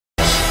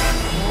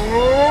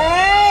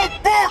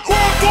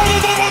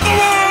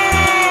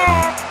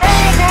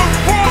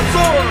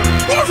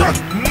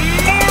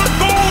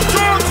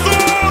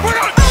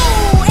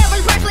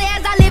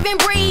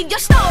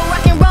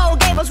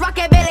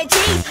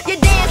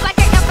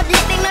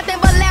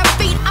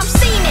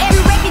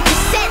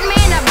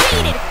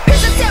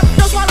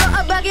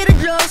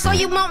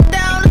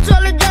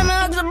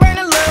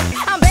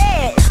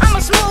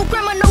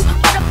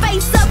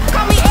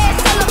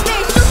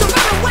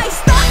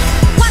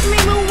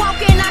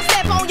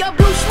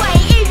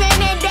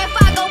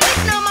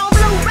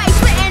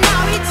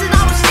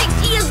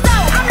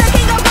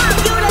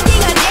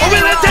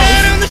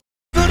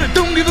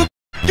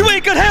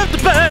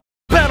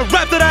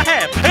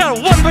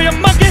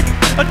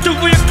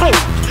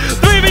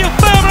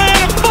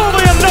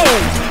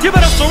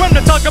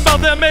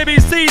of them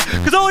ABCs,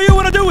 cause all you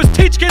wanna do is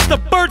teach kids the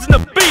birds and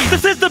the bees.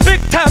 This is the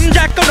big time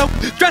Jack on a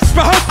dress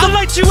rehearsal. I'll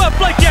light you up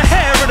like your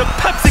hair in a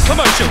Pepsi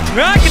commercial.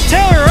 I can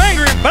tell you're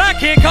angry, but I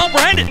can't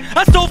comprehend it.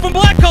 I stole from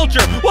black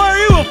culture, why are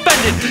you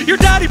offended? Your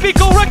daddy beat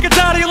gold records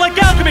out of you like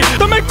alchemy.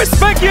 Don't make me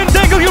spank you and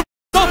dangle you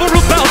off a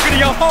roof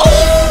balcony.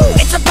 Ooh,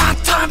 it's about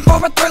time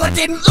for a thriller.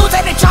 Didn't lose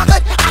any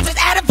chocolate, I just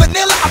added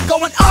vanilla. I'm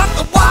going off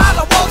the wall,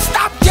 I won't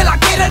stop till I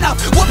get enough.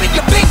 Whooping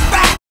your big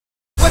back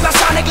with my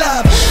sonic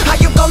glove. How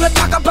you gonna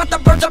talk about the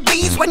birds or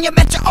bees when you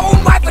met your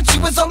own wife when she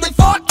was only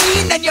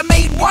 14? And you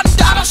made $1,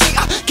 she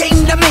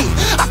came to me.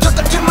 I took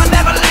her to my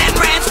Neverland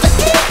ranch to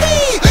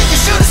TV. You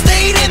should've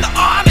stayed in the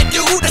army,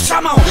 dude.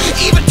 Come on,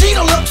 even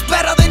Tina looks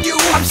better than you.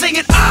 I'm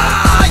singing,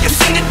 you're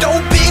singing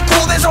don't be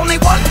cool. There's only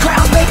one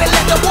crown, baby,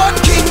 let the one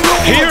king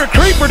rule. You're a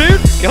creeper, dude.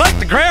 You like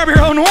to grab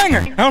your own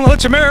winger. I don't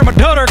let you marry my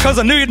daughter cause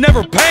I knew you'd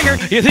never bang her.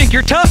 You think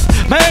you're tough?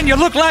 Man, you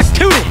look like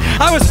Tootie.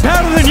 I was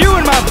badder than you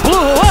in my Blue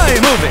Hawaii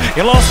movie.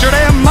 You lost your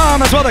damn mom,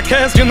 that's why they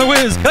cast you in The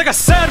Wiz. You're like a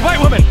sad white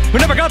woman who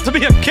never got to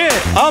be a kid.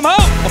 I'm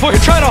out before you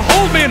try to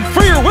hold me and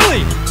free your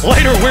willy.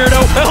 Later,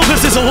 weirdo.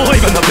 Elvis is alive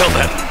in the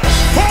building.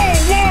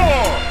 Hold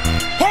war!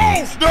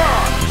 Hold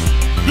stop!